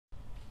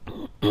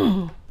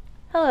Hello,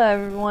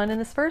 everyone. In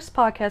this first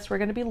podcast, we're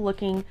going to be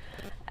looking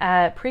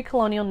at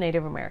pre-colonial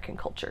Native American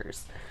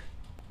cultures.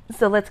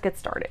 So let's get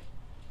started.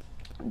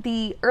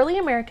 The early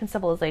American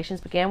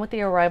civilizations began with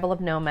the arrival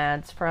of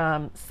nomads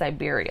from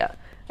Siberia,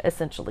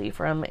 essentially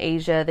from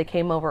Asia. They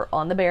came over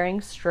on the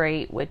Bering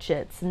Strait, which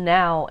it's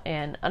now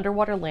an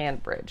underwater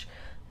land bridge.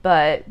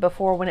 But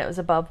before, when it was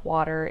above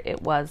water,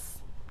 it was,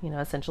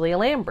 essentially a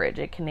land bridge.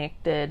 It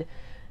connected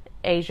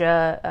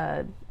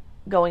Asia,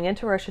 going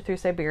into Russia through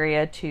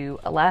Siberia to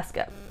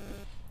Alaska.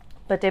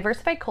 But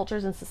diversified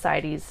cultures and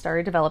societies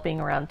started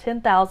developing around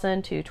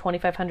 10,000 to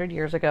 2,500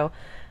 years ago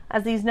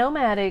as these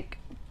nomadic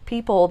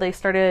people, they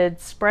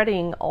started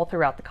spreading all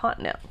throughout the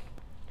continent.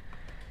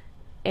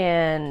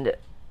 And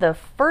the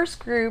first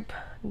group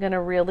I'm going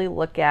to really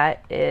look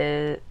at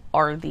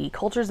are the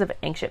cultures of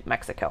ancient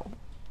Mexico.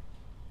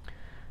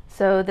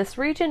 So this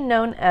region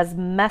known as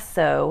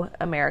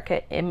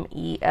Mesoamerica,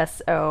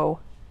 M-E-S-O,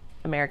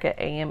 America,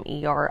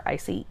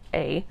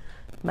 A-M-E-R-I-C-A,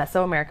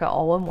 Mesoamerica,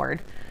 all one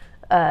word.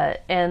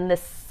 And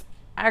this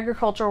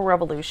agricultural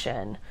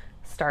revolution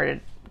started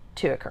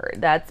to occur.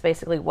 That's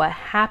basically what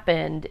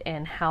happened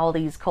and how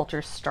these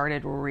cultures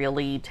started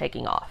really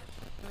taking off.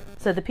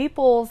 So the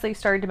peoples, they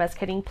started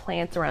domesticating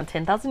plants around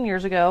 10,000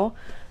 years ago.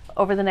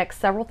 Over the next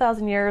several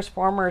thousand years,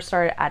 farmers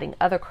started adding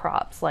other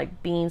crops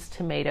like beans,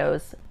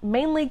 tomatoes,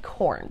 mainly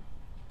corn.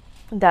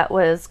 That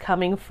was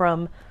coming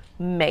from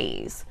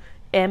maize,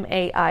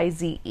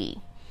 M-A-I-Z-E.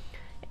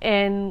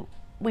 And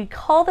we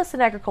call this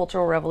an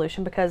agricultural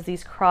revolution because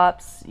these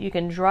crops, you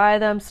can dry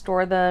them,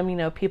 store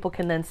them, people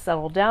can then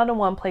settle down in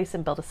one place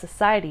and build a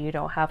society. You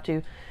don't have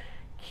to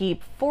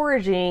keep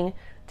foraging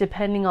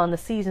depending on the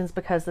seasons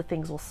because the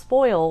things will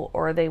spoil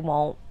or they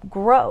won't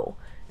grow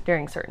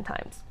during certain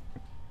times.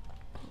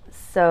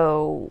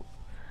 So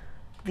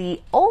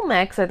the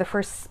Olmecs are the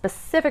first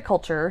specific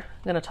culture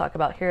I'm going to talk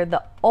about here.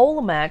 The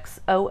Olmecs,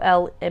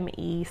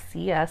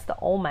 O-L-M-E-C-S, the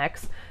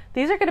Olmecs,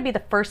 these are going to be the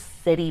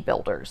first city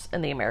builders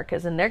in the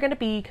Americas, and they're going to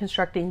be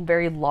constructing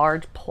very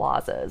large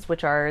plazas,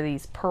 which are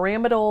these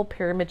pyramidal,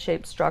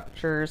 pyramid-shaped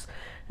structures,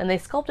 and they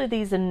sculpted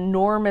these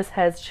enormous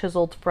heads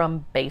chiseled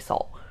from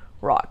basalt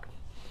rock.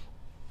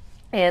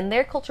 And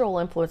their cultural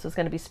influence is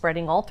going to be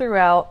spreading all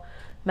throughout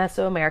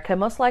Mesoamerica,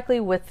 most likely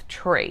with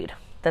trade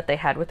that they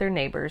had with their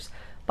neighbors.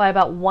 By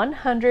about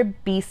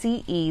 100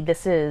 BCE,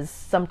 this is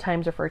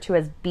sometimes referred to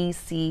as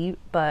BC,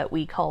 but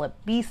we call it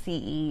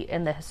BCE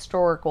in the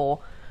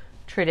historical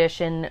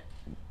tradition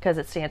because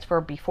it stands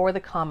for before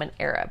the Common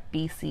Era,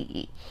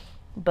 BCE.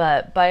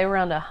 But by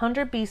around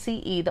 100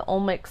 BCE, the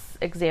Olmecs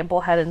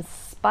example had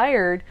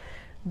inspired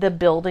the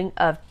building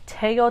of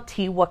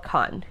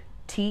Teotihuacan,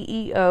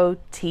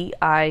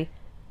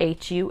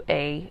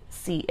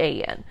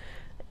 Teotihuacan,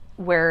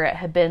 where it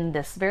had been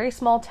this very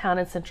small town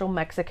in central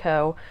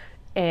Mexico,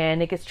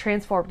 and it gets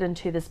transformed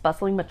into this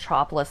bustling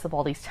metropolis of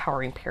all these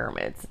towering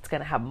pyramids. It's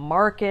going to have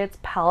markets,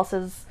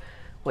 palaces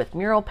with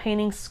mural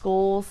paintings,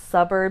 schools,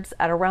 suburbs.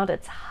 At around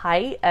its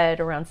height, at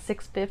around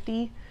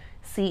 650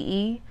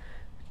 CE,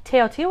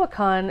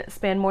 Teotihuacan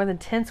spanned more than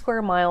 10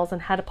 square miles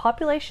and had a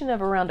population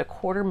of around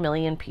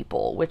 250,000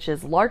 people, which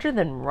is larger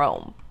than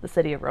Rome, the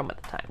city of Rome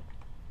at the time.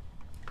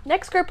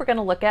 Next group we're going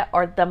to look at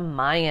are the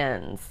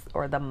Mayans,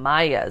 or the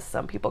Mayas,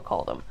 some people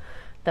call them,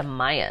 the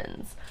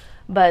Mayans.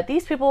 But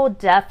these people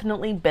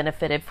definitely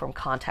benefited from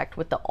contact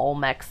with the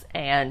Olmecs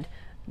and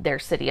their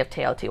city of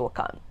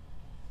Teotihuacan.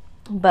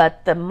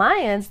 But the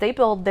Mayans, they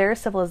build their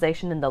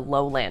civilization in the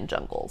lowland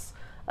jungles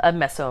of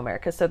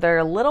Mesoamerica. So they're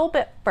a little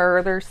bit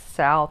further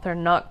south. They're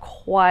not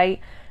quite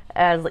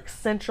as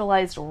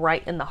centralized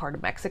right in the heart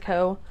of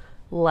Mexico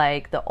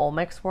like the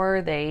Olmecs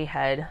were. They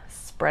had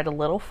spread a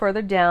little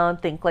further down.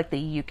 Think like the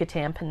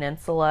Yucatan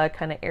Peninsula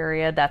kind of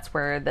area. That's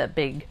where the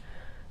big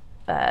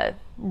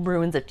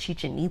ruins of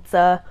Chichen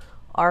Itza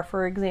are,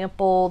 for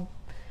example.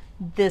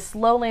 This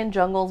lowland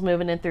jungles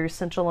moving in through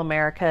Central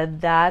America,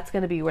 that's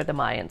going to be where the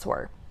Mayans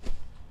were.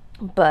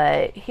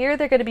 But here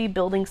they're going to be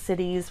building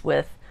cities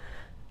with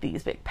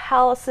these big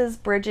palaces,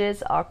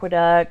 bridges,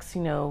 aqueducts,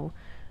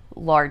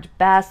 large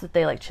baths that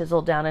they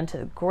chisel down into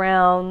the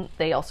ground.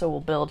 They also will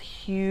build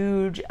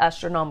huge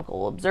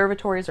astronomical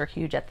observatories, or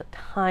huge at the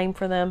time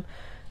for them.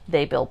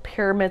 They build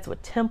pyramids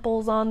with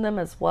temples on them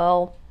as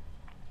well.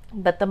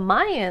 But the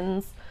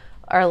Mayans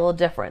are a little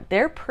different.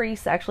 Their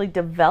priests actually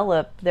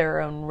developed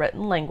their own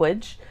written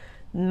language.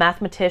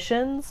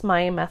 Mathematicians,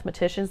 Mayan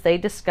mathematicians, they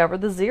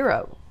discovered the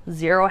zero.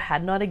 Zero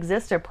had not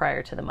existed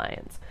prior to the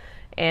Mayans.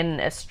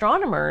 And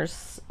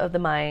astronomers of the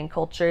Mayan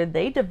culture,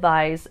 they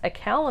devised a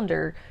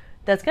calendar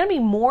that's going to be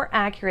more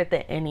accurate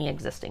than any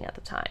existing at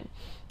the time.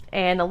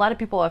 And a lot of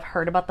people have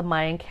heard about the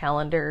Mayan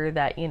calendar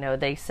that,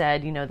 they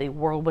said, the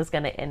world was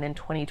going to end in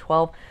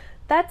 2012.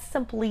 That's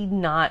simply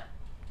not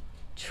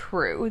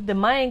true. The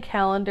Mayan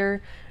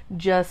calendar,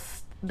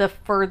 just the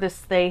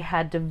furthest they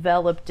had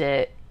developed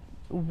it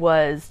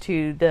was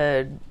to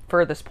the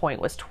furthest point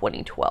was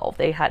 2012.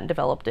 They hadn't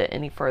developed it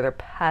any further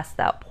past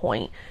that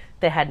point.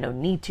 They had no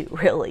need to,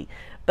 really.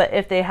 But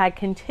if they had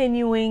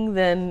continuing,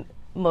 then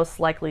most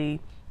likely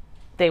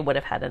they would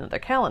have had another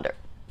calendar,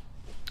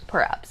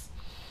 perhaps.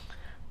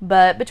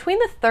 But between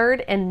the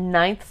 3rd and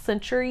 9th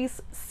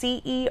centuries,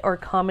 CE or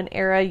Common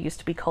Era used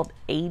to be called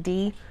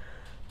AD,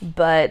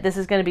 but this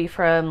is going to be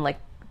from like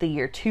the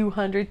year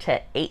 200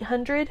 to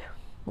 800,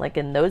 like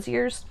in those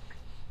years.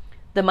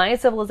 The Maya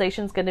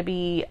civilization is going to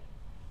be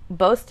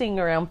boasting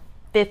around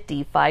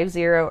 50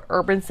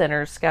 urban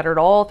centers scattered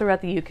all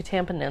throughout the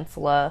Yucatan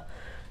Peninsula,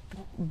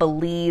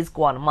 Belize,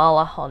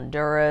 Guatemala,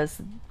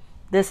 Honduras.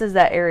 This is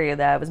that area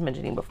that I was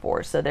mentioning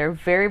before. So they're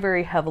very,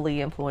 very heavily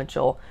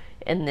influential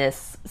in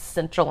this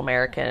Central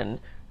American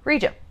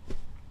region.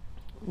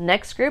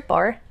 Next group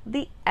are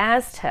the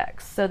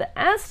Aztecs. So the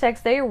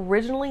Aztecs, they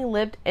originally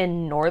lived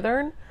in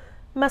northern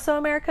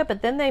Mesoamerica,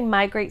 but then they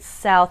migrate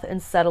south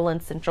and settle in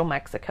central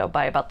Mexico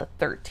by about the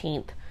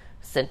 13th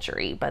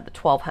century, by the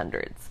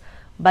 1200s.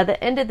 By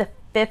the end of the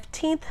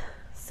 15th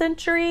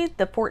century,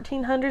 the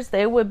 1400s,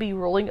 they would be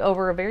ruling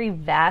over a very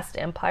vast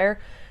empire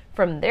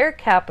from their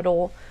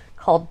capital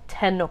called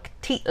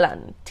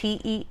Tenochtitlan,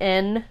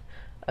 Tenochtitlan.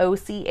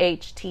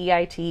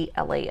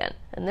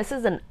 And this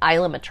is an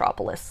island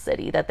metropolis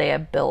city that they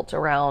have built.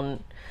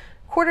 Around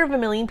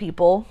 250,000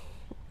 people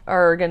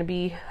are going to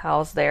be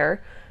housed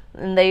there.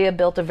 And they have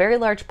built a very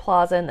large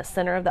plaza in the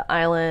center of the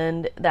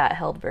island that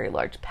held very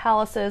large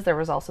palaces. There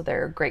was also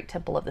their Great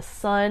Temple of the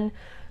Sun.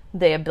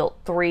 They have built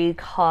 3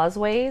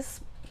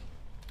 causeways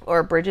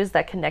or bridges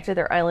that connected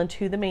their island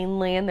to the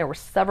mainland. There were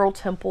several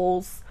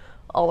temples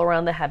all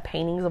around that had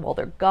paintings of all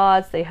their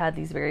gods. They had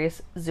these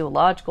various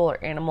zoological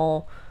or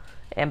animal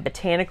and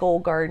botanical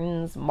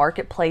gardens,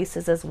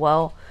 marketplaces as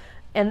well.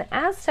 And the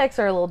Aztecs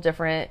are a little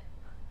different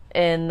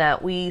in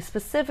that we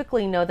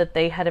specifically know that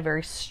they had a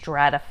very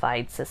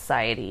stratified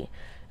society.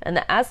 And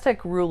the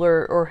Aztec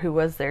ruler, or who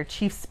was their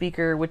chief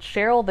speaker, would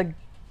share all the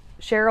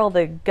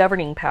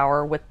governing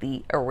power with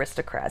the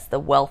aristocrats, the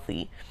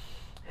wealthy,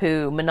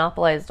 who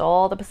monopolized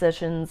all the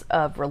positions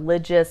of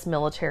religious,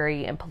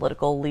 military, and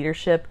political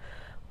leadership,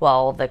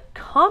 while the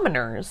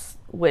commoners,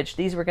 which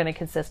these were going to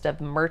consist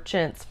of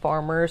merchants,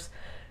 farmers,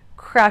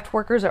 craft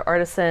workers, or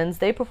artisans,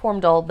 they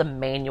performed all the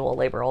manual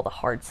labor, all the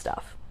hard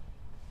stuff.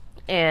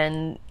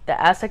 And the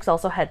Aztecs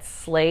also had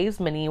slaves.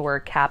 Many were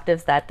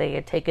captives that they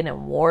had taken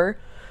in war,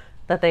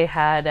 that they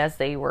had as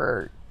they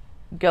were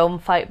go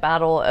and fight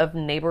battle of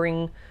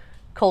neighboring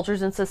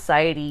cultures and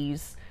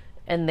societies,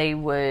 and they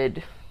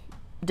would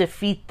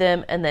defeat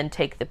them and then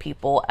take the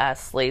people as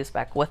slaves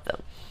back with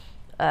them.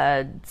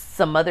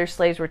 Some other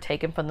slaves were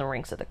taken from the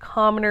ranks of the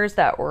commoners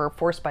that were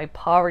forced by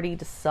poverty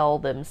to sell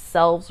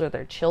themselves or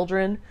their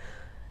children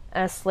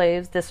as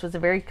slaves. This was a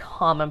very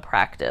common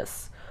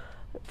practice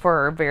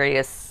for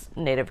various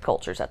native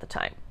cultures at the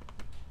time.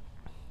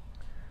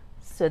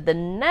 So the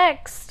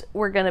next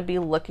we're going to be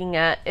looking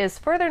at is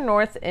further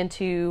north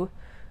into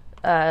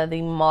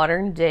the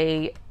modern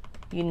day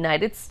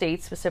United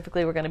States.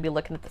 Specifically, we're going to be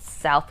looking at the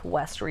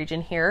southwest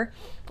region here.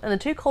 And the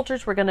 2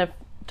 cultures we're going to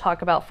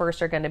talk about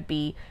first are going to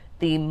be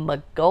the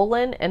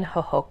Mogollon and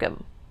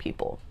Hohokam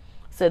people.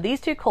 So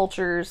these 2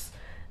 cultures,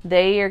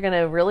 they are going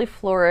to really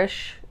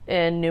flourish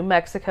in New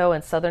Mexico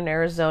and southern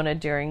Arizona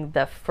during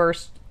the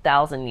first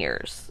 1,000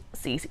 years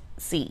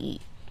CE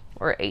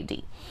or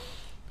AD.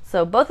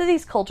 So both of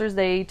these cultures,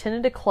 they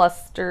tended to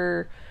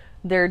cluster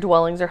their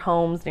dwellings or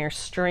homes near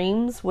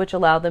streams, which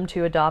allowed them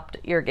to adopt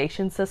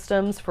irrigation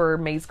systems for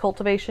maize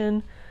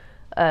cultivation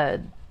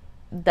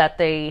that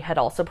they had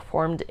also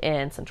performed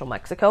in central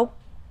Mexico.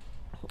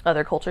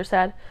 Other cultures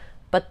had.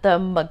 But the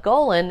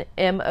Mogollon,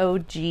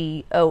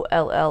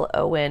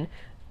 Mogollon,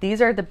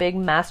 these are the big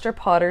master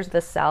potters of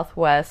the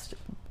Southwest.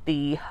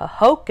 The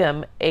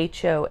Hohokam,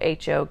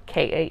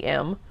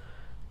 Hohokam,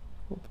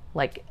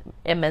 like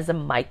M as a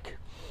Mike.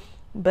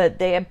 But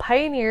they had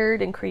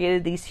pioneered and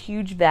created these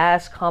huge,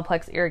 vast,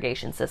 complex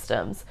irrigation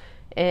systems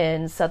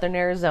in southern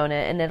Arizona,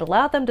 and it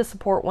allowed them to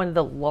support one of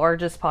the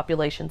largest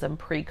populations in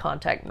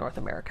pre-contact North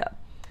America.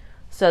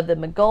 So the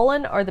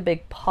Mogollon are the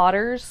big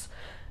potters,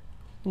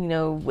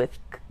 with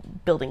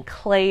building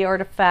clay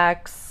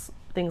artifacts,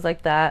 things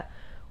like that,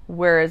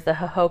 whereas the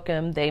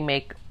Hohokam, they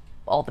make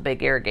all the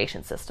big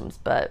irrigation systems,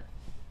 but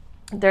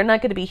they're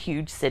not going to be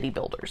huge city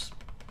builders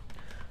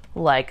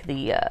like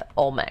the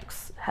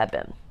Olmecs have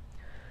been.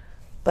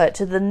 But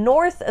to the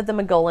north of the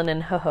Mogollon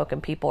and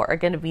Hohokam people are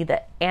going to be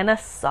the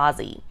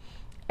Anasazi,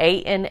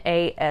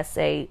 Anasazi,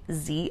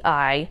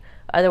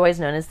 otherwise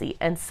known as the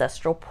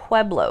ancestral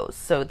Pueblos.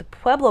 So the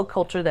Pueblo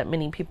culture that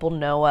many people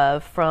know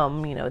of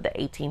from, the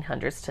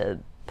 1800s to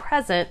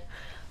present,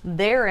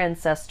 their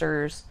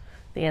ancestors,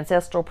 the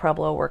ancestral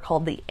Pueblo, were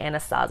called the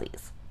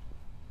Anasazis.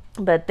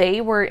 But they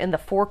were in the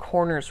Four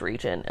Corners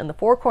region. And the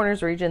Four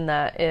Corners region,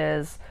 that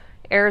is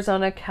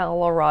Arizona,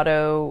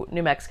 Colorado,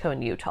 New Mexico,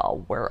 and Utah,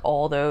 where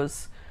all the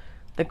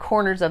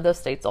corners of those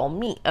states all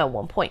meet at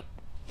one point.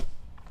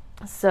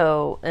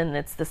 So, and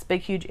it's this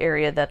big, huge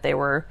area that they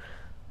were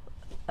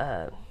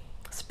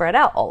spread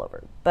out all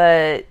over.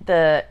 But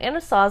the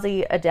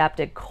Anasazi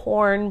adapted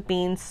corn,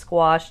 beans,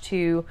 squash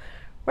to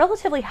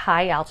relatively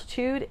high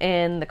altitude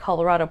in the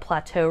Colorado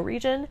Plateau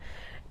region.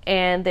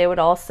 And they would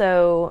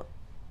also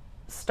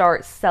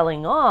start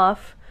selling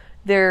off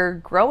their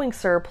growing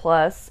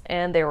surplus,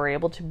 and they were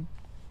able to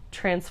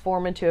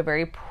transform into a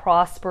very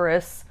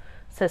prosperous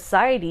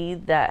society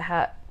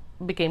that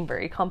became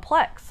very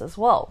complex as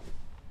well.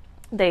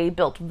 They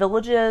built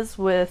villages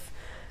with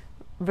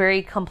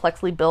very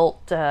complexly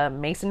built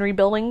masonry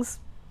buildings,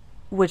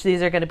 which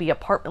these are going to be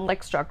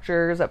apartment-like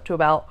structures up to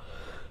about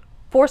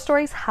 4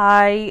 stories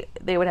high.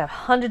 They would have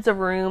hundreds of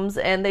rooms,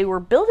 and they were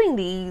building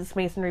these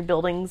masonry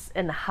buildings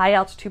in high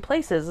altitude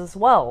places as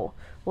well,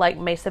 like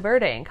Mesa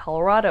Verde in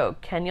Colorado,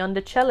 Cañon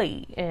de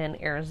Chelly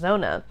in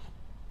Arizona.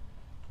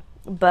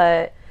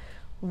 But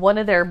one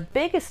of their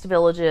biggest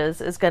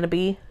villages is going to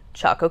be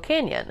Chaco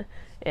Canyon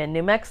in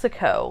New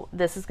Mexico.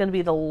 This is going to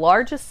be the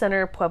largest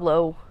center of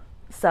Pueblo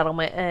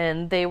settlement,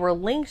 and they were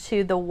linked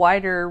to the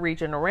wider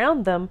region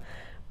around them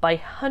by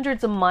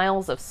hundreds of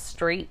miles of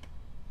straight,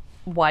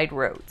 wide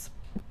roads.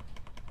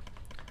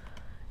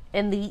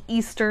 In the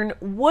eastern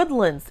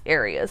woodlands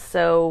areas,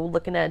 so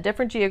looking at a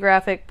different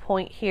geographic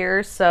point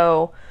here,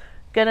 so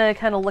gonna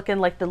kind of look in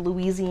like the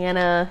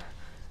Louisiana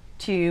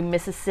to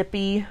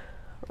Mississippi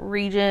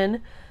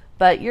region,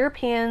 but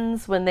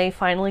Europeans, when they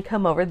finally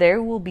come over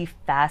there, will be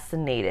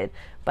fascinated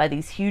by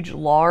these huge,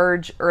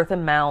 large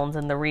earthen mounds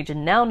in the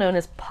region now known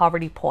as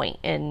Poverty Point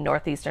in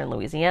northeastern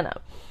Louisiana.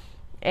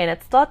 And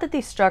it's thought that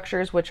these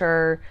structures, which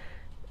are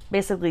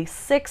basically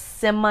 6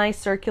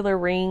 semicircular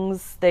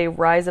rings, they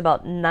rise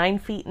about 9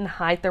 feet in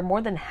height. They're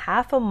more than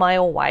half a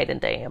mile wide in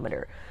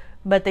diameter.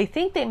 But they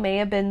think they may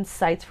have been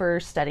sites for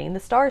studying the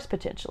stars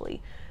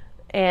potentially.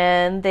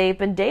 And they've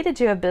been dated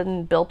to have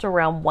been built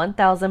around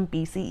 1000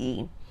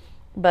 BCE.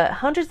 But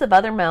hundreds of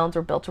other mounds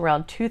were built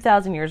around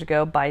 2,000 years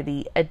ago by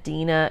the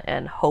Adena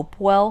and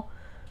Hopewell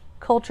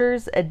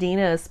cultures.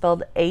 Adena is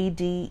spelled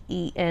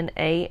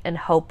Adena, and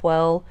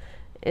Hopewell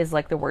is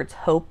like the words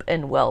hope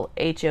and well,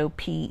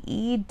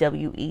 Hopewell.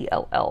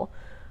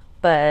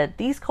 But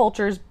these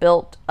cultures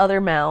built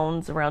other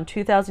mounds around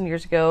 2,000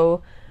 years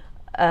ago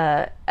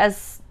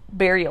as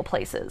burial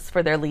places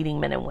for their leading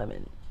men and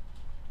women.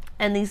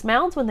 And these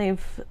mounds, when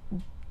they've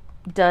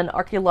done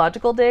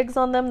archaeological digs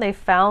on them, they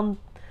found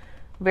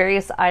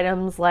various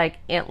items like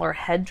antler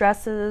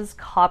headdresses,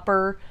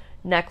 copper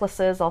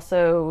necklaces,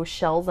 also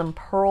shells and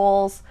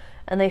pearls.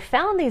 And they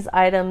found these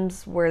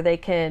items where they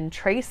can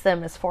trace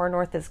them as far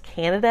north as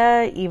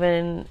Canada,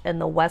 even in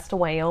the west of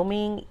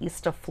Wyoming,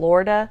 east of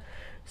Florida.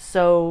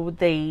 So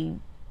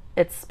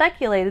it's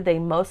speculated they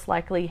most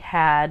likely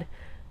had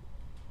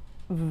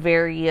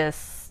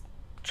various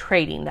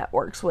trading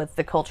networks with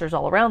the cultures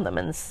all around them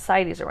and the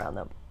societies around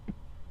them.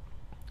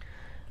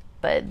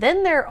 But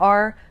then there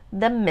are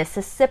the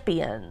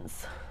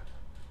Mississippians.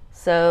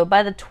 So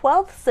by the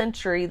 12th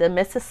century, the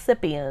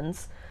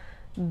Mississippians,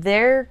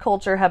 their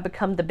culture had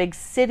become the big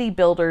city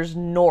builders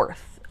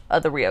north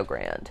of the Rio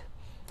Grande.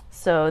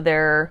 So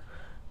they're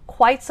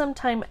quite some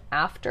time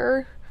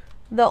after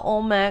the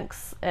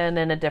Olmecs and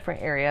in a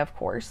different area, of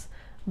course.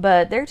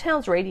 But their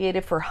towns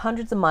radiated for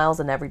hundreds of miles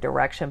in every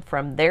direction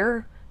from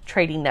their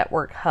trading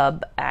network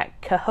hub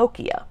at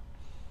Cahokia.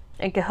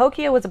 And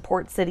Cahokia was a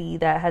port city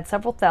that had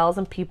several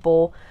thousand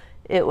people.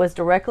 It was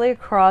directly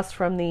across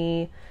from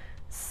the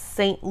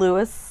St.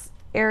 Louis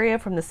area,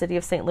 from the city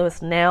of St. Louis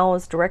now,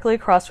 is directly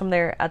across from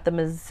there at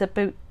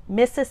the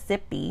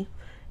Mississippi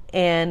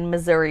and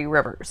Missouri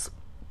rivers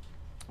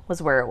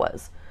was where it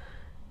was.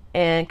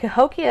 And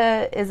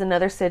Cahokia is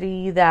another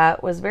city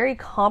that was very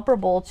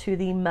comparable to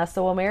the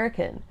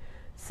Mesoamerican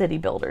city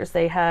builders.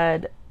 They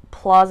had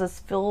plazas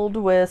filled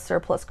with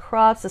surplus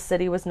crops. The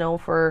city was known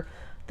for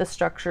the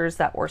structures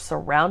that were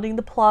surrounding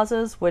the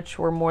plazas, which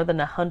were more than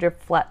 100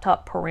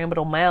 flat-top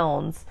pyramidal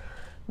mounds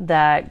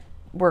that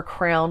were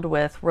crowned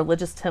with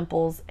religious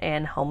temples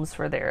and homes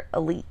for their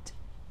elite.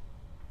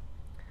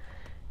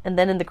 And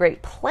then in the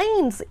Great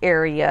Plains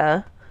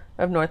area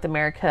of North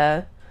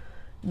America,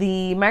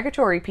 the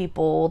migratory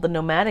people, the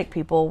nomadic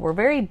people, were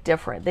very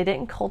different. They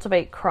didn't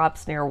cultivate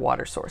crops near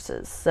water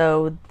sources.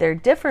 So they're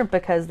different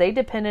because they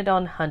depended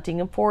on hunting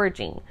and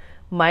foraging,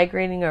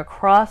 migrating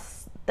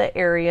across the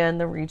area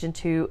and the region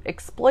to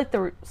exploit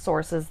the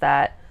resources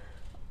that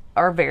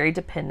are very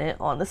dependent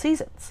on the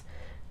seasons.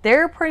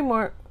 Their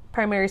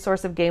primary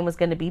source of game was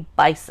going to be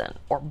bison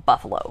or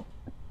buffalo.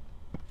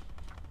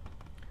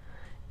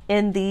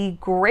 In the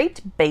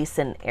Great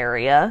Basin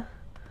area,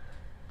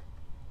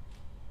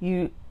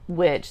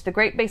 which the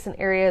Great Basin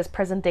area is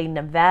present-day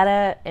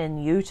Nevada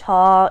and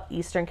Utah,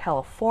 eastern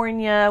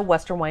California,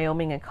 western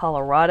Wyoming, and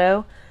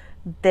Colorado.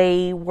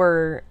 They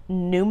were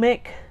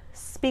Numic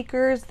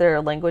speakers.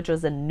 Their language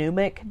was a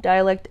Numic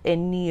dialect,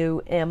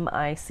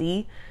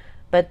 Numic,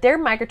 but they're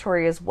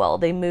migratory as well.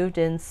 They moved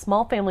in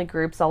small family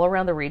groups all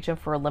around the region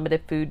for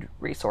limited food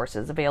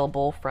resources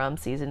available from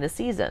season to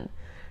season.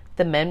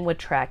 The men would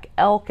track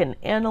elk and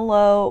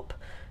antelope,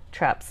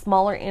 trap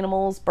smaller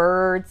animals,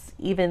 birds,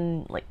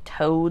 even like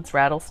toads,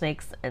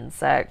 rattlesnakes,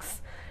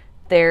 insects.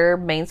 Their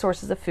main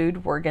sources of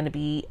food were going to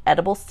be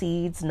edible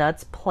seeds,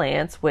 nuts,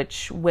 plants,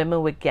 which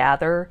women would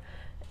gather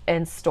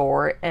and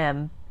store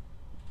in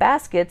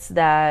baskets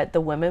that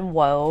the women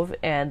wove,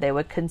 and they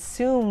would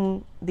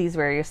consume these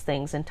various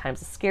things in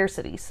times of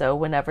scarcity. So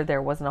whenever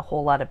there wasn't a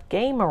whole lot of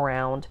game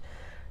around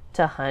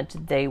to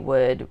hunt, they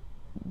would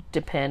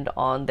depend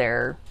on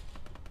their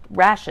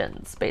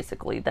rations,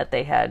 basically, that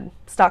they had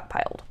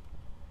stockpiled.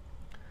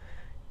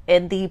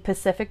 In the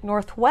Pacific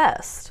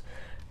Northwest,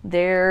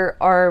 there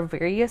are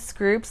various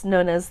groups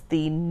known as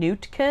the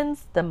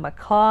Nootkins, the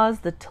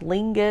Makahs, the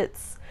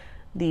Tlingits,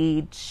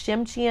 the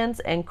Tsimshians,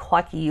 and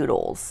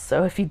Kwakiutls.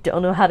 So if you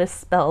don't know how to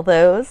spell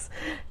those,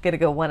 I'm going to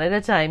go one at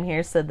a time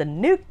here. So the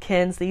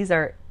Nootkins, these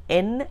are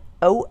Nootkans.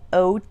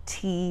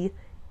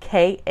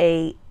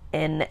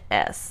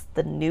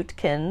 The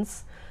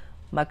Nootkins.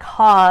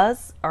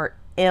 Makahs are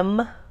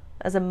M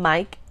as in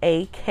Mike,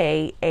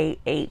 Akahs,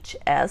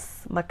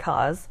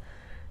 Makahs.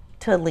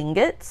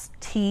 Tlingits,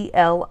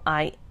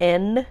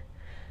 Tlin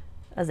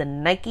as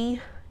in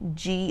Nike,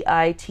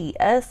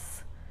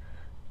 Gits.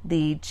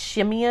 The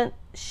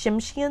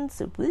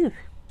Tsimshians, woo,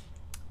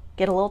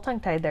 get a little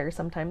tongue-tied there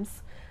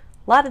sometimes.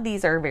 A lot of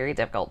these are very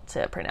difficult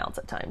to pronounce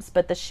at times,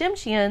 but the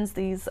Tsimshians,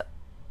 these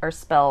are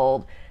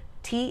spelled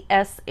Tshim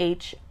as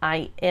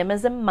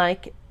in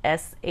Mike,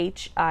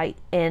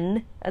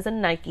 Shin as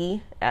in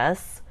Nike,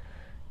 S,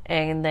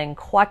 and then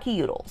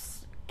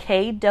Kwakiutls,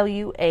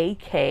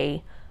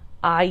 Kwakiutls.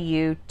 But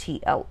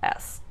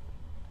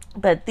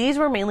these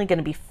were mainly going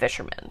to be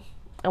fishermen.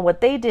 And what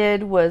they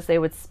did was they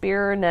would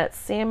spear net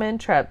salmon,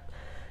 trap,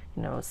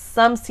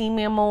 some sea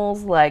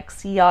mammals like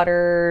sea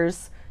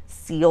otters,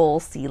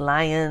 seals, sea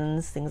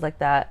lions, things like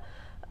that.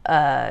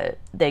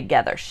 They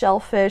gather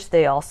shellfish.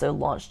 They also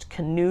launched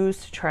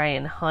canoes to try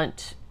and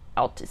hunt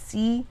out to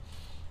sea.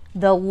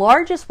 The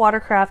largest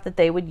watercraft that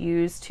they would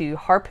use to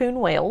harpoon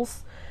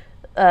whales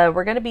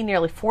were going to be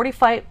nearly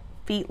 45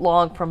 feet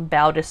long from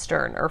bow to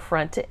stern, or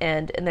front to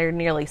end, and they're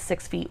nearly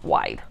 6 feet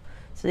wide.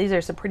 So these are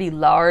some pretty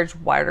large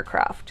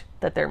watercraft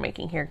that they're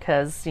making here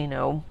because,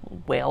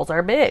 whales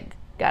are big.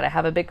 Got to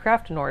have a big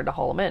craft in order to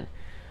haul them in.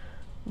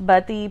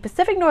 But the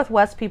Pacific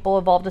Northwest people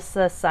evolved a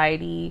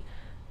society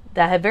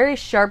that had very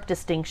sharp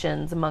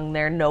distinctions among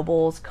their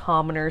nobles,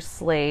 commoners,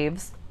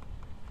 slaves.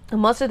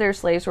 And most of their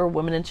slaves were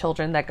women and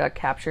children that got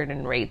captured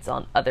in raids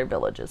on other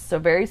villages. So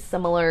very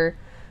similar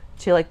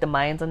to like the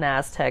Mayans and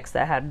Aztecs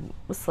that had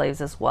slaves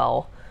as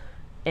well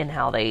in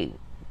how they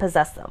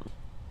possessed them.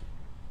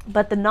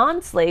 But the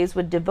non-slaves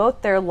would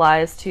devote their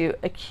lives to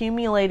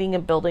accumulating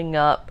and building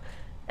up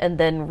and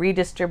then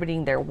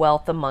redistributing their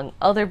wealth among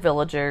other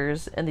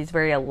villagers in these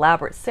very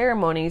elaborate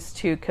ceremonies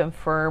to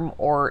confirm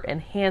or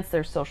enhance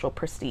their social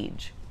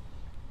prestige.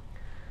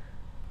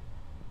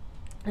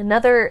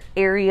 Another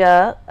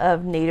area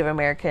of Native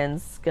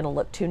Americans going to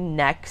look to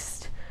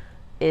next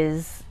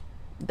is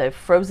the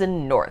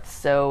frozen north.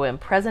 So in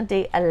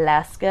present-day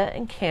Alaska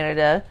and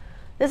Canada,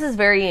 this is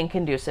very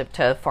inconducive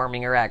to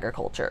farming or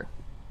agriculture,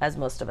 as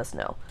most of us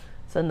know.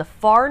 So in the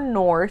far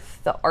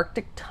north, the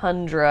Arctic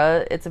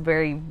tundra, it's a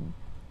very,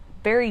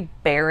 very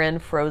barren,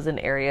 frozen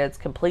area. It's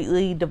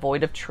completely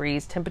devoid of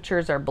trees.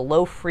 Temperatures are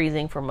below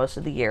freezing for most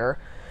of the year,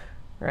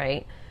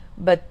 right?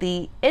 But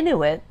the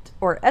Inuit,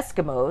 or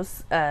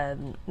Eskimos,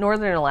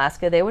 northern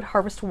Alaska, they would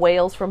harvest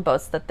whales from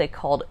boats that they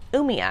called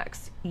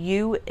umiaks.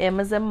 U-M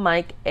as in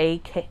Mike,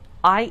 I-A-K-S.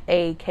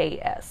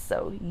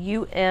 So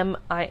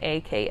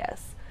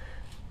U-M-I-A-K-S.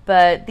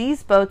 But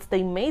these boats,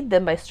 they made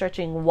them by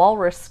stretching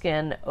walrus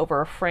skin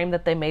over a frame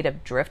that they made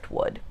of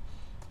driftwood.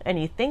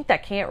 And you think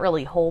that can't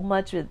really hold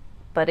much,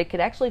 but it could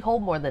actually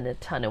hold more than a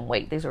ton in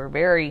weight. These were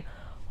very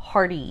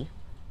hardy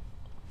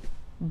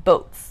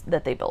boats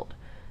that they built.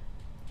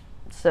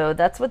 So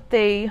that's what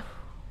they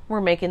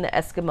were making, the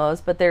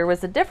Eskimos. But there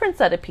was a different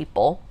set of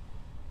people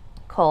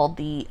called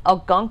the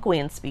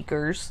Algonquian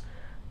speakers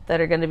that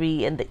are going to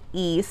be in the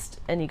east.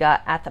 And you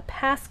got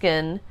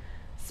Athapascan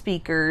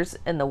speakers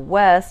in the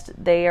west.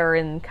 They are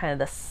in kind of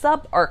the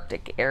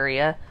subarctic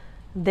area.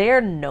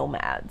 They're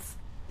nomads.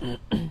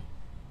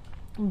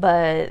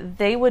 But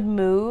they would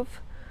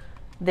move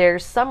their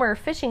summer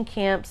fishing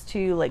camps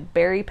to like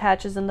berry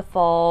patches in the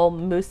fall,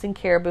 moose and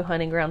caribou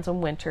hunting grounds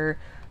in winter.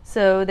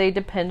 So they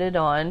depended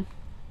on,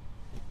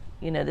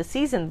 the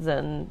seasons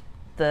and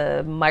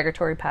the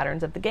migratory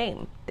patterns of the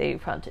game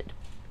they've hunted.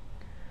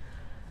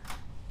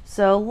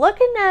 So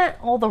looking at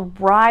all the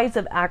rise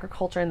of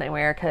agriculture in the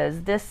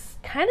Americas, this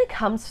kind of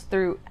comes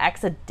through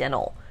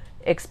accidental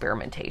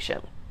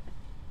experimentation.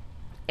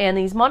 And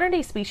these modern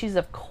day species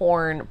of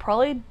corn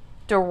probably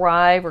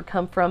derive or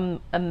come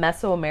from a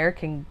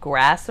Mesoamerican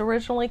grass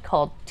originally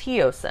called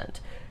teosinte.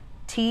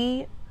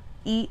 Teosinte.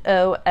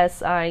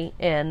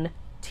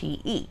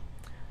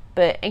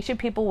 But ancient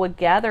people would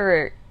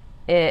gather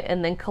it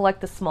and then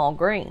collect the small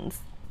grains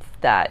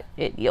that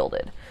it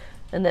yielded.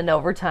 And then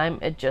over time,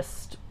 it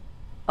just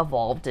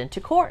evolved into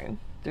corn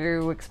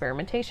through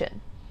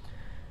experimentation.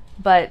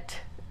 But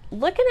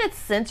looking at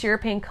since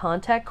European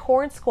contact,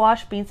 corn,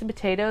 squash, beans, and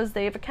potatoes,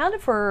 they have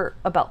accounted for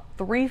about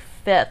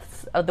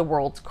 3/5 of the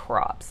world's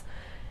crops.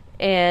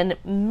 And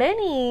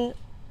many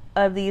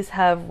of these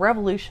have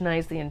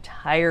revolutionized the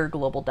entire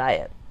global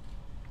diet.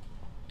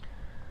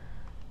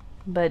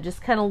 But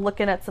just kind of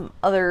looking at some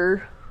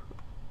other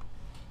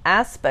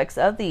aspects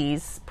of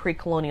these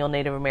pre-colonial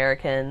Native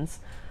Americans,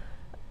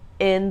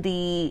 in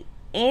the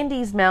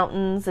Andes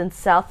Mountains in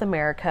South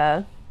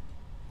America,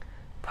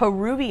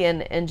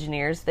 Peruvian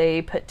engineers,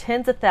 they put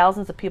tens of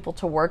thousands of people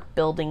to work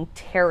building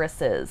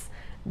terraces,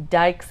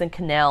 dikes, and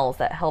canals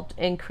that helped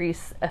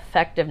increase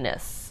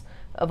effectiveness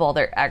of all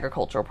their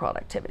agricultural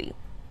productivity.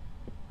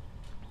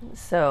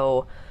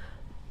 So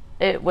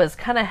it was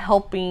kind of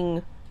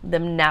helping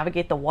them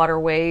navigate the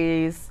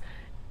waterways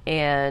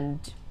and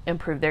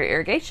improve their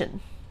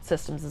irrigation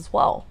systems as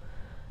well.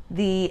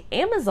 The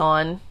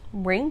Amazon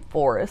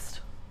rainforest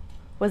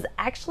was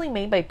actually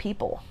made by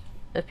people.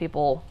 If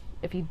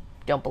you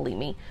don't believe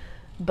me,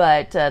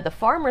 but the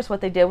farmers,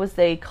 what they did was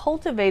they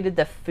cultivated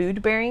the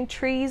food-bearing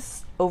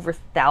trees over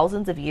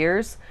thousands of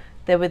years.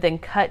 They would then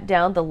cut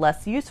down the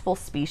less useful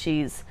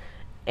species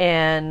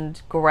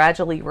and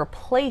gradually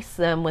replace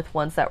them with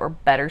ones that were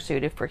better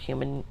suited for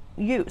human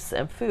use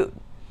and food.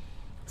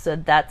 So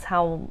that's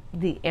how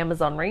the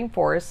Amazon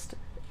rainforest,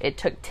 it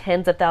took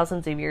tens of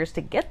thousands of years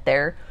to get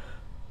there,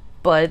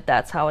 but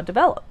that's how it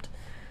developed.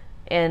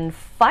 And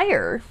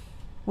fire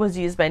was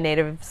used by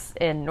natives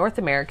in North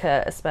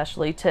America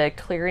especially to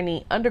clear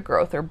any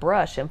undergrowth or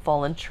brush and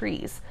fallen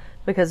trees,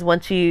 because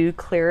once you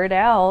clear it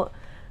out,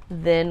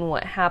 then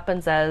what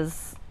happens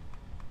as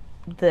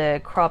the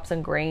crops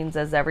and grains,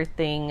 as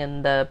everything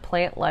and the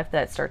plant life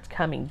that starts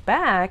coming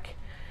back,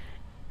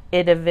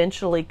 it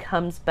eventually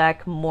comes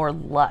back more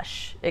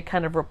lush. It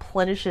kind of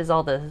replenishes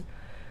all the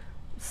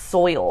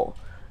soil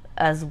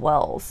as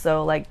well.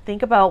 So like,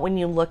 think about when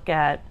you look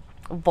at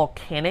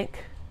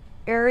volcanic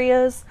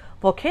areas.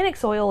 Volcanic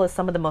soil is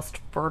some of the most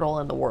fertile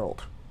in the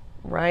world,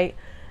 right?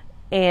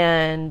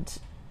 And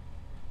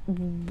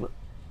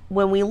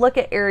when we look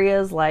at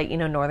areas like,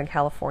 Northern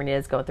California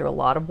is going through a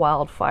lot of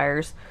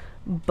wildfires,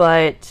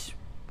 but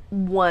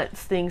once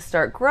things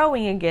start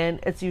growing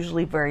again, it's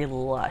usually very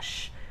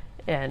lush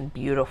and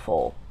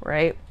beautiful,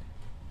 right?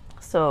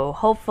 So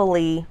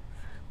hopefully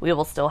we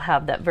will still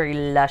have that very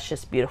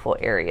luscious, beautiful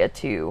area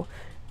to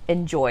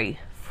enjoy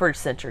for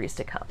centuries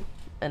to come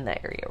in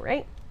that area,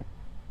 right?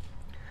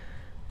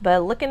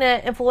 But looking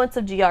at influence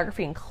of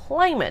geography and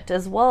climate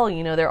as well,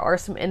 there are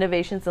some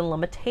innovations and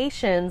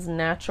limitations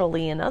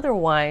naturally and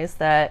otherwise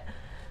that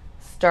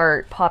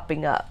start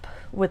popping up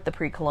with the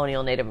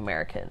pre-colonial Native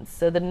Americans.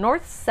 So the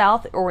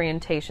north-south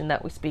orientation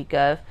that we speak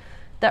of,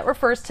 that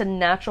refers to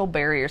natural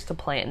barriers to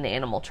plant and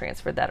animal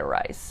transfer that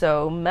arise.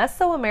 So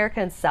Mesoamerica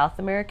and South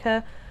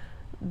America,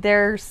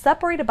 they're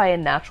separated by a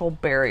natural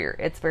barrier.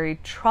 It's very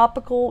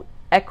tropical,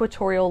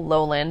 equatorial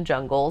lowland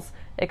jungles.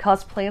 It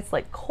caused plants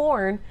like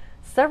corn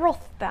several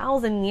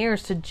thousand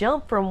years to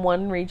jump from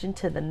one region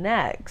to the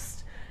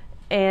next.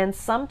 And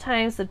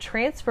sometimes the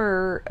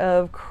transfer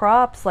of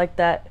crops like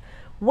that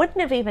wouldn't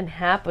have even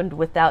happened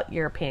without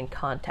European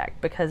contact,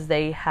 because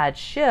they had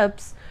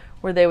ships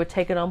where they would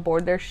take it on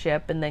board their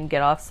ship and then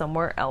get off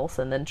somewhere else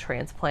and then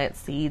transplant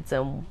seeds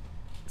and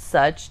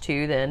such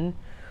to then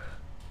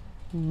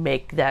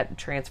make that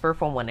transfer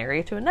from one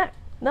area to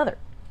another.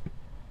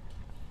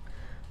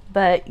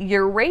 But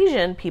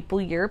Eurasian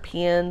people,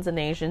 Europeans and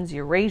Asians,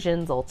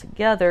 Eurasians all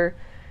together,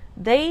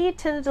 they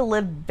tended to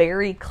live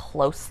very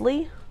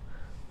closely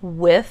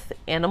with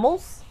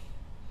animals,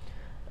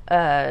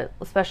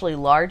 especially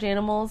large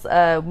animals.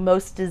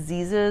 Most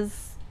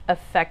diseases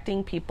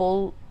affecting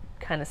people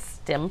kind of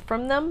stem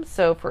from them.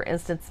 So for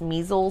instance,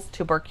 measles,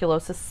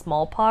 tuberculosis,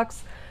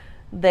 smallpox,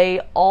 they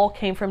all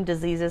came from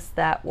diseases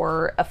that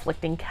were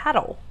afflicting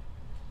cattle.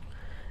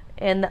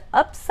 And the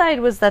upside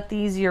was that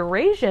these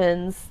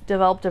Eurasians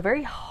developed a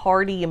very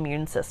hardy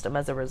immune system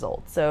as a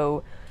result.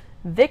 So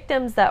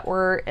victims that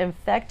were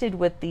infected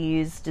with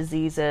these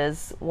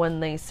diseases, when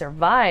they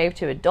survived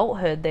to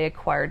adulthood, they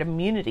acquired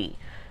immunity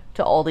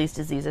to all these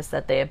diseases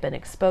that they had been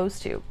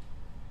exposed to.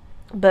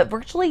 But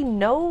virtually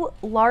no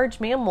large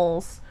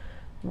mammals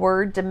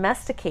were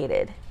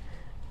domesticated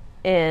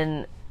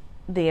in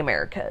the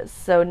Americas.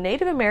 So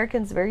Native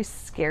Americans very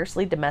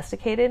scarcely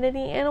domesticated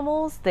any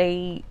animals.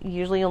 They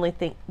usually only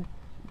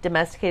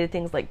domesticated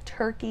things like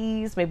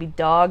turkeys, maybe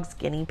dogs,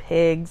 guinea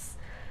pigs,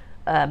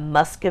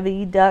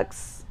 Muscovy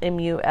ducks,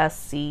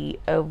 Muscovy.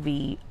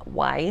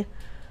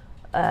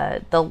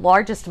 The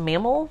largest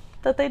mammal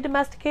that they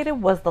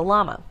domesticated was the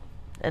llama,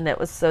 and it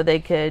was so they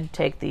could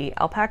take the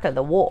alpaca,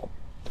 the wool,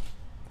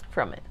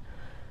 from it.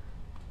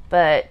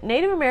 But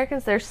Native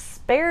Americans, they're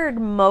spared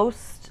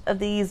most of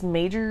these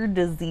major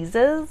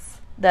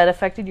diseases that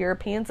affected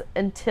Europeans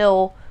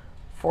until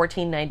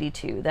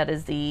 1492. That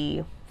is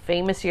the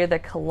famous year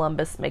that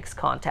Columbus makes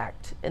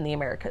contact in the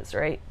Americas,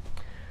 right?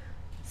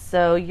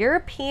 So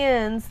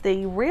Europeans,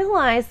 they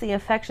realized the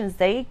infections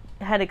they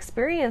had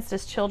experienced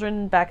as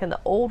children back in the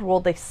old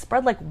world, they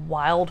spread like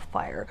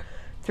wildfire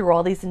through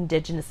all these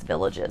indigenous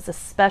villages,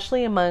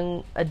 especially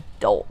among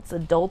adults.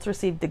 Adults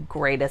received the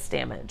greatest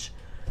damage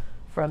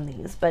from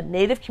these, but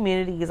native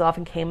communities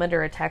often came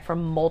under attack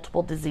from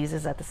multiple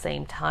diseases at the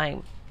same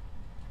time.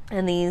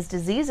 And these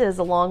diseases,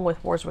 along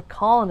with wars with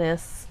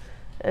colonists,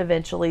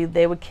 eventually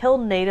they would kill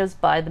natives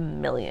by the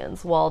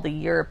millions, while the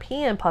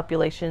European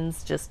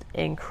populations just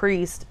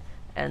increased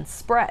and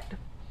spread.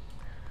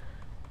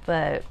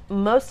 But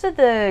most of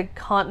the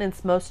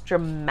continent's most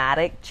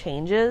dramatic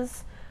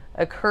changes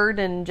occurred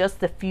in just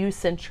the few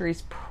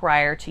centuries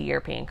prior to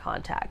European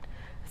contact.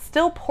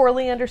 Still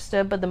poorly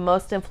understood, but the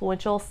most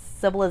influential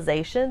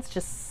civilizations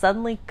just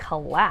suddenly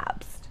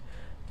collapsed.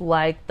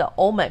 Like the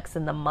Olmecs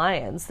and the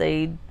Mayans.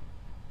 It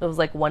was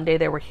like one day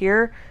they were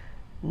here,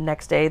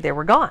 next day they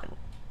were gone.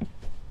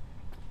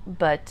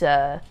 But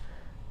the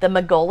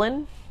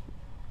Mogollon,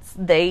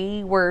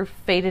 they were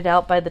faded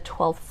out by the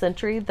 12th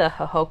century. The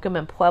Hohokam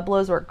and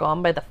Pueblos were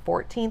gone by the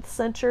 14th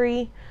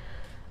century.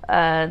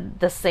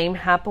 The same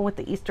happened with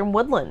the Eastern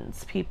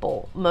Woodlands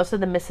people. Most of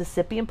the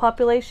Mississippian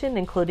population,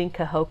 including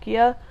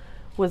Cahokia,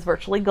 was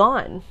virtually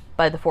gone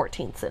by the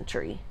 14th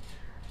century.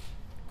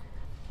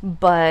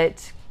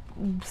 But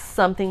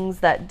some things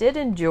that did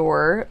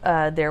endure,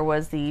 there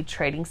was the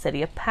trading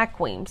city of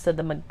Pacoima. So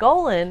the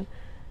Mogollon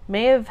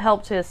may have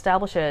helped to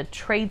establish a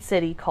trade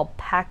city called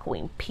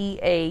Pacoima,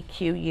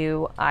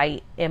 Paquim,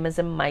 as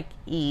in Mike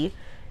E,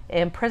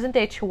 in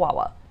present-day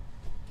Chihuahua.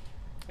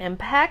 And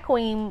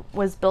Pacoima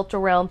was built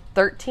around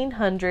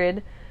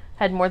 1300,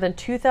 had more than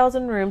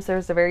 2,000 rooms. There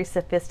was a very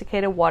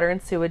sophisticated water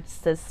and sewage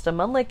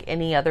system, unlike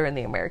any other in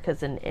the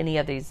Americas in any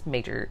of these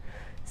major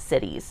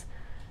cities.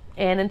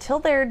 And until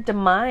their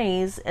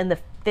demise in the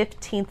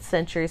 15th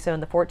century, so in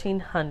the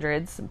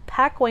 1400s,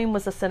 Pacoima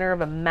was the center of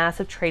a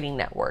massive trading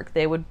network.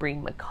 They would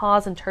breed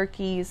macaws and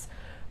turkeys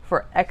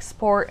for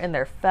export, and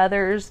their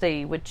feathers.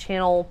 They would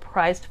channel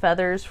prized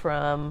feathers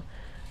from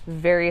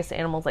various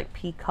animals like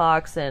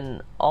peacocks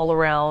and all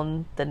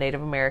around the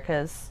Native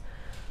Americas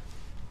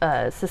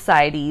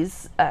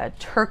societies.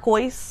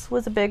 Turquoise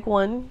was a big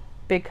one,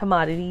 big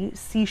commodity.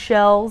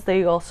 Seashells.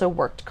 They also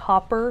worked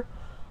copper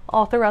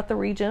all throughout the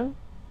region.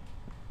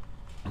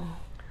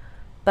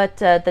 But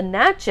the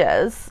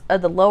Natchez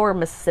of the lower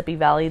Mississippi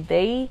Valley,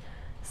 they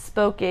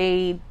spoke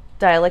a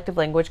dialective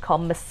language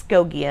called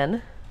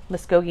Muskogean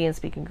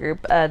speaking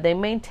group. They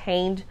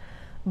maintained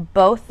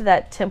both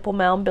that temple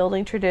mound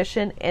building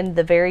tradition and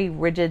the very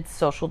rigid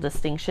social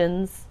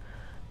distinctions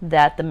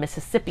that the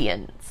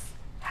Mississippians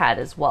had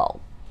as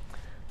well.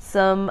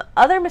 Some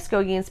other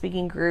Muskogean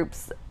speaking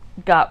groups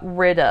got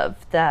rid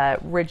of that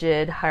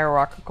rigid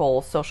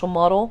hierarchical social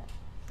model,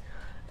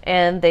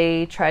 and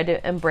they tried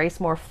to embrace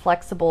more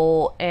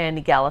flexible and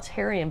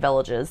egalitarian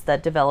villages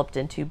that developed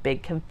into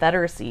big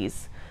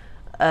confederacies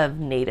of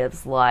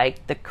natives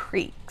like the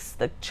Creeks,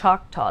 the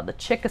Choctaw, the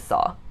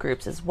Chickasaw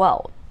groups as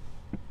well.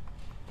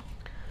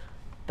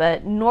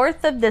 But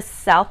north of this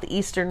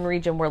southeastern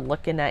region we're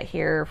looking at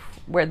here,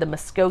 where the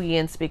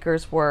Muskogean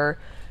speakers were,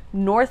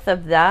 north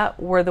of that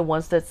were the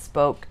ones that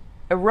spoke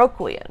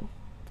Iroquoian,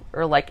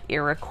 or like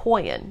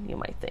Iroquoian, you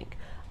might think.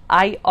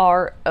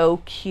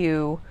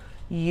 Iroquoian,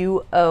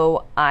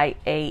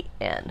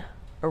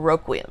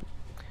 Iroquoian.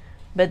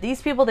 But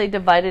these people, they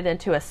divided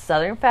into a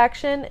southern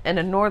faction and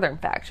a northern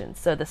faction.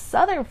 So the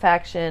southern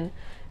faction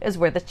is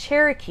where the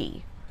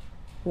Cherokee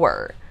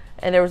were.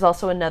 And there was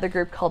also another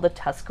group called the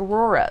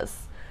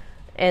Tuscaroras.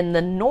 In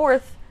the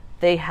north,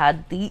 they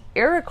had the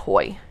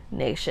Iroquois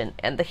nation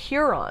and the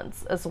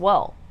Hurons as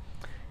well.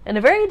 And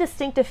a very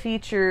distinctive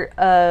feature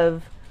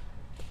of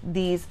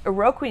these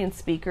Iroquoian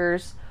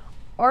speakers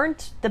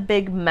aren't the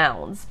big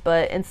mounds,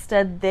 but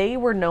instead they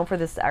were known for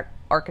this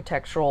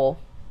architectural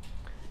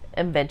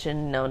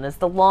invention known as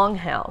the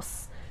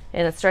longhouse.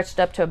 And it stretched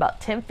up to about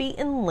 10 feet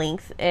in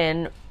length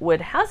and would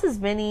house as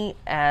many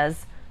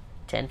as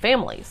 10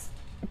 families.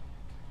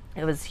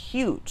 It was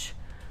huge,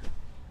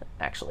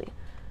 actually.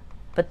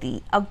 But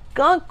the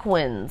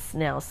Algonquins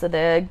now. So the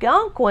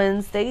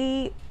Algonquins,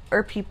 they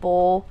are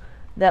people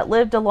that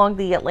lived along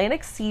the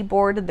Atlantic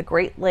seaboard and the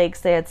Great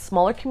Lakes. They had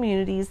smaller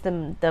communities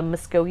than the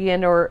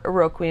Muskogean or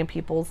Iroquoian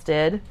peoples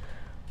did.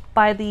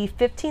 By the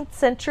 15th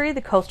century,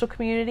 the coastal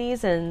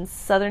communities in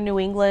southern New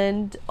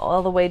England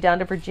all the way down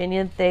to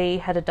Virginia, they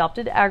had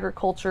adopted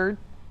agriculture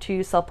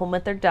to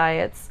supplement their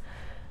diets.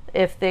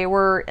 If they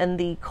were in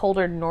the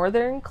colder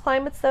northern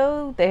climates,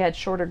 though, they had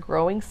shorter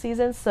growing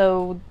seasons,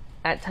 so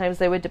at times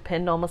they would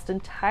depend almost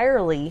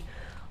entirely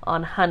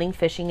on hunting,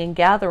 fishing, and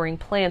gathering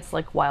plants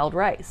like wild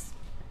rice.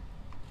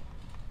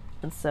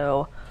 And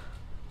so,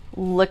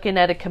 looking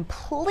at a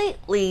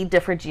completely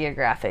different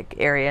geographic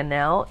area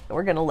now,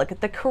 we're going to look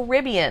at the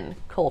Caribbean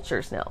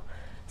cultures now.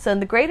 So in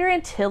the Greater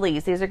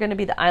Antilles, these are going to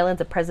be the islands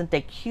of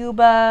present-day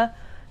Cuba,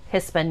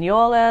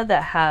 Hispaniola,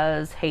 that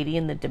has Haiti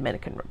and the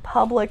Dominican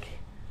Republic,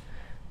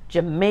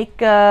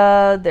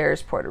 Jamaica,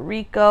 there's Puerto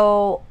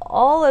Rico.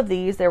 All of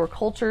these, there were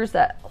cultures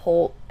that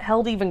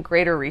held even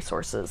greater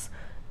resources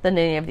than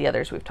any of the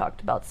others we've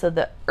talked about. So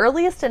the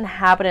earliest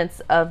inhabitants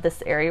of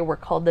this area were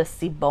called the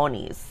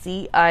Cibones,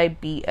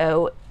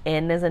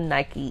 C-I-B-O-N as in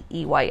Nike,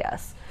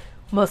 E-Y-S.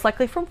 Most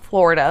likely from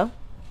Florida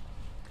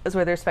is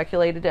where they're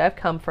speculated to have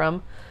come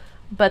from.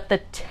 But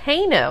the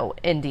Taino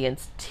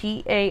Indians,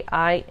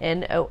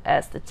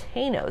 T-A-I-N-O-S, the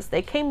Tainos,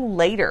 they came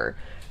later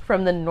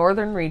from the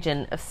northern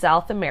region of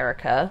South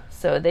America.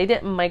 So they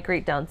didn't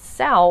migrate down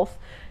south.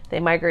 They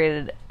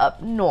migrated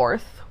up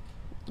north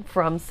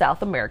from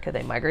South America.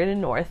 They migrated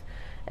north.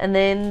 And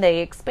then they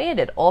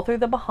expanded all through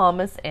the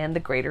Bahamas and the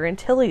Greater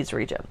Antilles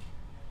region.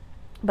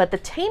 But the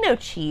Taino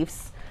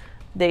chiefs,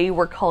 they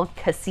were called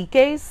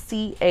caciques,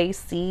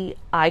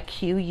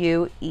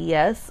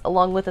 Caciquues,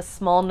 along with a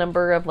small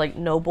number of like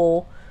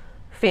noble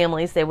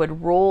families. They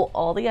would rule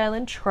all the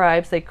island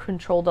tribes. They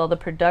controlled all the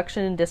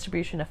production and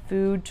distribution of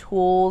food,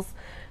 tools.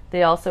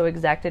 They also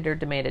exacted or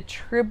demanded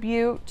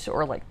tribute,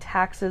 or like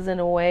taxes in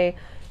a way,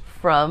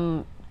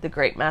 from the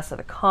great mass of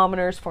the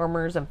commoners,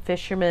 farmers, and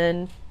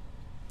fishermen,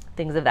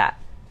 things of that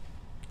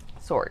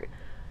sort.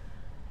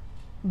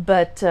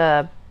 But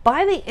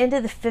by the end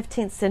of the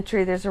 15th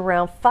century, there's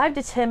around 5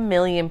 to 10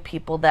 million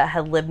people that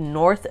had lived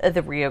north of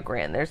the Rio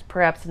Grande. There's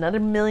perhaps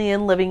another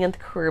million living in the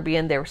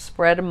Caribbean. They were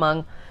spread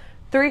among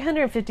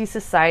 350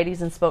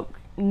 societies and spoke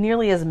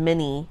nearly as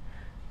many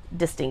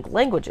distinct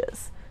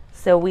languages.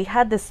 So we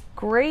had this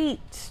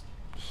great,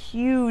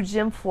 huge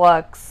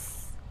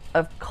influx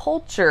of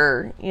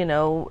culture. You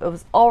know, it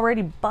was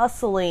already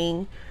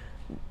bustling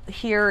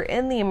here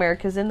in the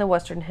Americas, in the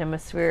Western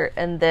Hemisphere,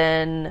 and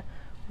then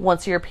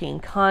once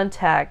European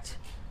contact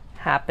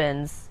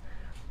happens,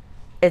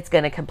 it's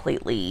going to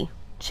completely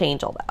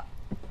change all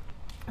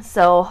that.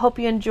 So hope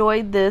you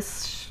enjoyed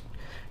this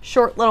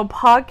short little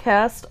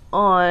podcast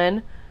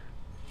on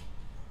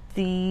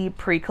the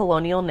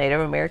pre-colonial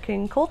Native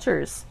American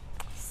cultures.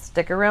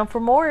 Stick around for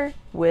more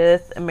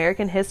with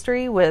American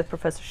History with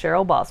Professor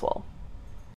Cheryl Boswell.